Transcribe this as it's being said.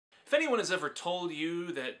If anyone has ever told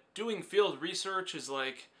you that doing field research is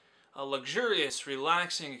like a luxurious,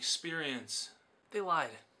 relaxing experience, they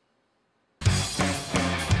lied.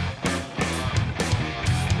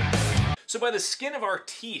 So by the skin of our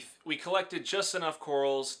teeth, we collected just enough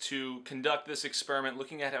corals to conduct this experiment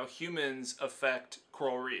looking at how humans affect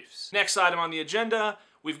coral reefs. Next item on the agenda,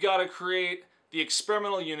 we've got to create the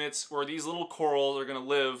experimental units where these little corals are going to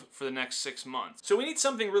live for the next 6 months. So we need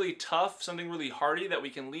something really tough, something really hardy that we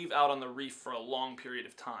can leave out on the reef for a long period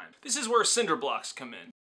of time. This is where cinder blocks come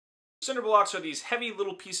in. Cinder blocks are these heavy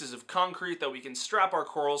little pieces of concrete that we can strap our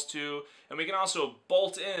corals to, and we can also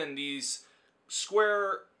bolt in these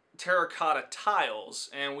square terracotta tiles,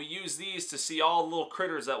 and we use these to see all the little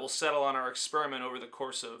critters that will settle on our experiment over the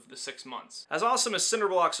course of the 6 months. As awesome as cinder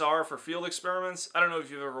blocks are for field experiments, I don't know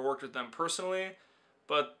if you've ever worked with them personally,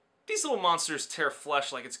 but these little monsters tear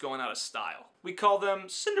flesh like it's going out of style. We call them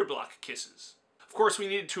cinder block kisses. Of course, we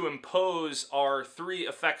needed to impose our 3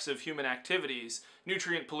 effects of human activities: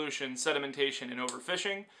 nutrient pollution, sedimentation, and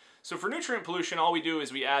overfishing. So for nutrient pollution, all we do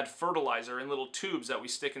is we add fertilizer in little tubes that we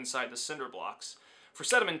stick inside the cinder blocks. For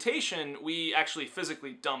sedimentation, we actually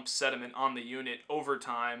physically dump sediment on the unit over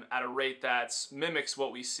time at a rate that mimics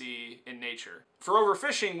what we see in nature. For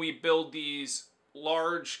overfishing, we build these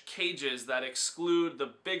large cages that exclude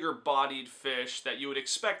the bigger bodied fish that you would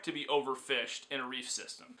expect to be overfished in a reef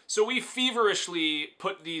system. So we feverishly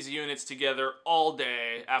put these units together all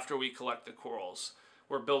day after we collect the corals.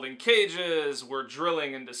 We're building cages, we're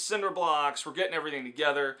drilling into cinder blocks, we're getting everything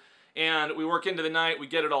together, and we work into the night, we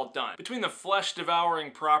get it all done. Between the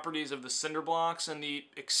flesh-devouring properties of the cinder blocks and the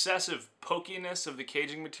excessive pokiness of the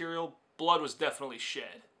caging material, blood was definitely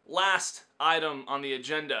shed. Last item on the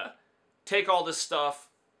agenda: take all this stuff,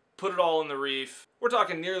 put it all in the reef. We're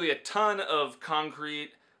talking nearly a ton of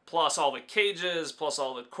concrete, plus all the cages, plus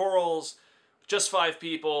all the corals. Just 5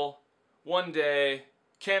 people, 1 day.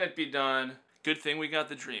 Can it be done? Good thing we got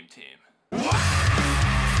the dream team.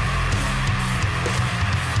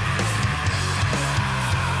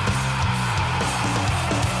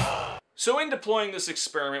 So in deploying this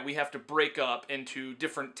experiment, we have to break up into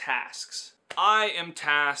different tasks. I am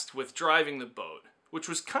tasked with driving the boat, which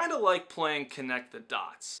was kind of like playing Connect the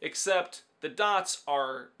Dots, except the dots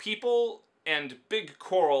are people and big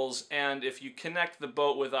corals, and if you connect the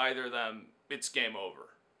boat with either of them, it's game over.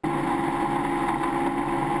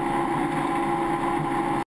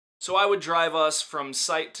 So I would drive us from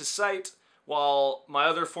site to site, while my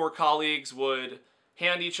other 4 colleagues would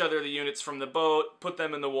hand each other the units from the boat, put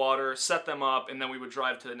them in the water, set them up, and then we would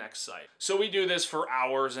drive to the next site. So we do this for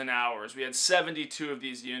hours and hours. We had 72 of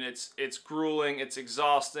these units. It's grueling, it's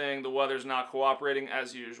exhausting, the weather's not cooperating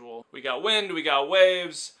as usual. We got wind, we got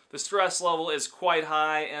waves, the stress level is quite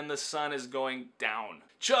high, and the sun is going down.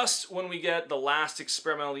 Just when we get the last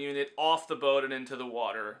experimental unit off the boat and into the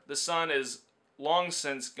water, the sun is long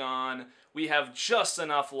since gone. We have just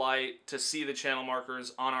enough light to see the channel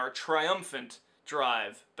markers on our triumphant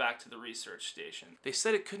drive back to the research station. They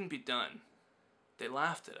said it couldn't be done. They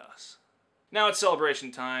laughed at us. Now it's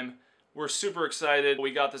celebration time. We're super excited.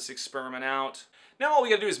 We got this experiment out. Now all we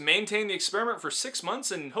gotta do is maintain the experiment for 6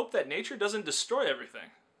 months and hope that nature doesn't destroy everything.